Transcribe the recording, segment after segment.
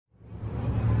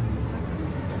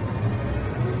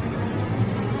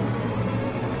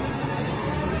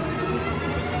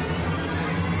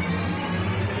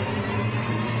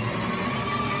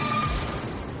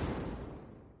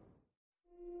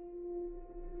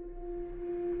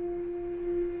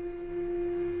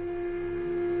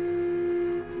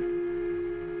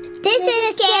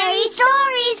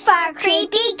Stories for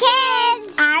Creepy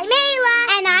Kids. I'm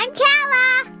Ayla. And I'm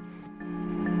Kala.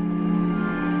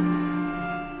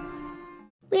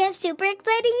 We have super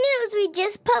exciting news. We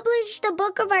just published a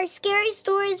book of our scary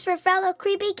stories for fellow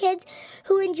creepy kids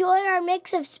who enjoy our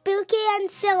mix of spooky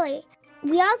and silly.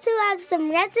 We also have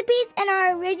some recipes and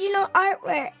our original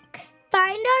artwork.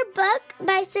 Find our book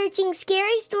by searching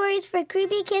Scary Stories for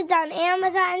Creepy Kids on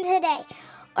Amazon today,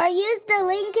 or use the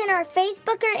link in our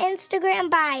Facebook or Instagram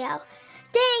bio.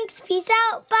 Thanks. Peace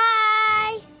out.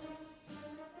 Bye.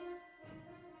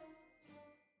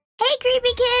 Hey,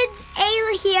 creepy kids.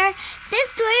 Ayla here. This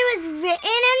story was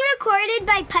written and recorded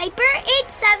by Piper, age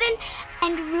 7,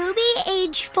 and Ruby,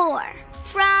 age 4,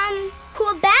 from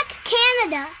Quebec,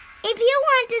 Canada. If you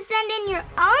want to send in your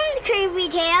own creepy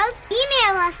tales,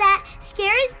 email us at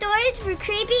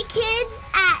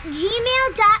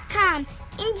scarystoriesforcreepykids@gmail.com.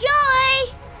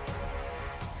 Enjoy!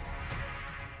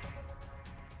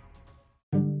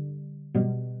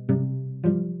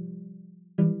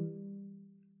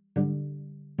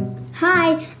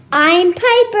 Hi, I'm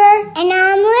Piper. And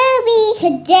I'm Ruby.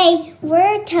 Today,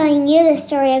 we're telling you the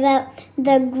story about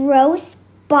the gross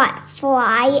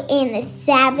botfly and the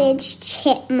savage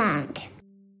chipmunk.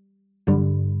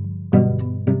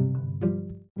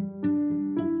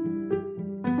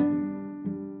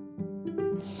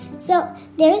 So,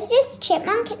 there's this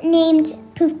chipmunk named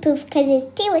Poof Poof because his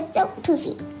tail was so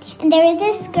poofy. And there was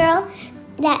this girl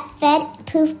that fed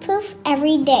Poof Poof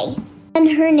every day. And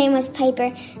her name was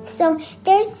Piper. So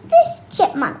there's this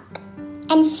chipmunk,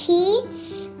 and he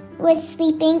was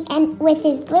sleeping and with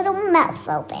his little mouth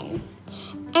open.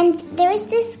 And there was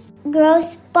this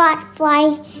gross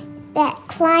botfly that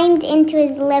climbed into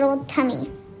his little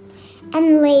tummy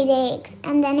and laid eggs,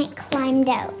 and then it climbed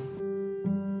out.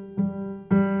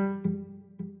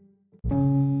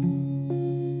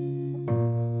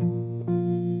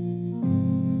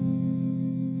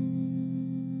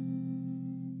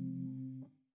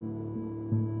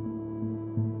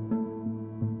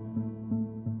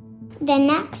 The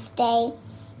next day,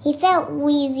 he felt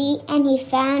wheezy and he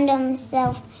found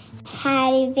himself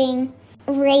having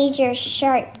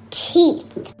razor-sharp teeth.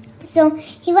 So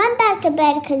he went back to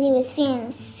bed because he was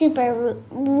feeling super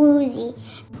woozy.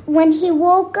 When he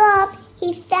woke up,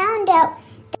 he found out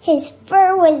his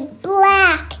fur was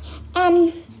black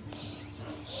and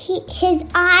his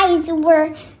eyes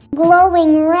were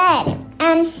glowing red,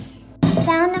 and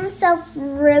found himself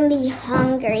really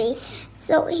hungry.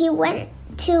 So he went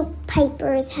to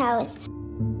Piper's house.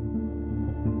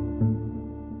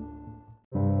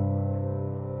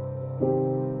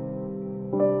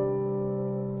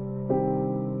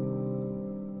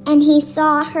 And he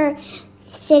saw her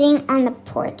sitting on the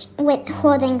porch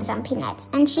holding some peanuts.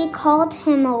 And she called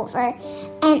him over.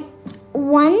 And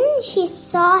when she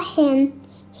saw him,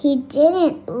 he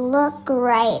didn't look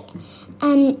right.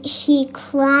 And he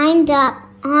climbed up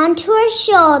onto her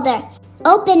shoulder,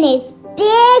 opened his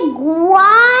big,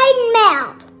 wide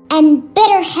mouth, and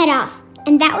bit her head off.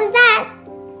 And that was that.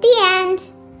 The end.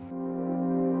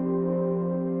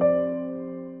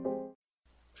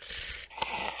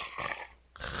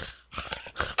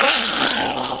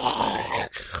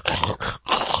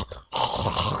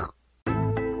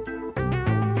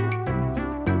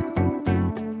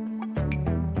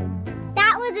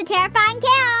 That was a terrifying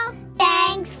tale.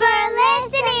 Thanks for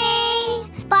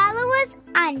listening. Follow us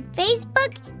on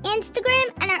Facebook, Instagram,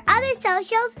 and our other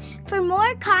socials for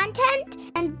more content,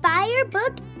 and buy your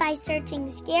book by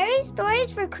searching Scary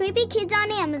Stories for Creepy Kids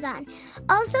on Amazon.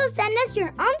 Also, send us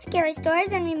your own scary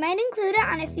stories and we might include it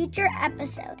on a future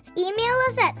episode. Email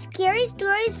us at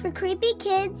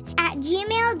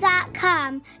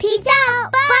scarystoriesforcreepykids@gmail.com. Peace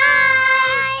out.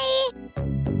 Bye!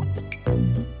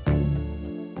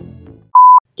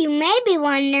 You may be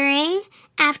wondering,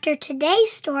 after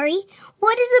today's story,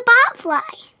 what is a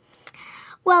botfly?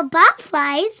 Well,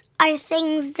 botflies are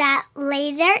things that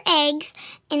lay their eggs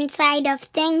inside of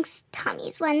things'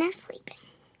 tummies when they're sleeping.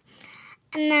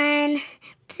 And then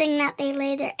the thing that they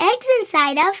lay their eggs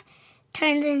inside of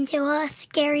turns into a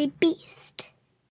scary beast.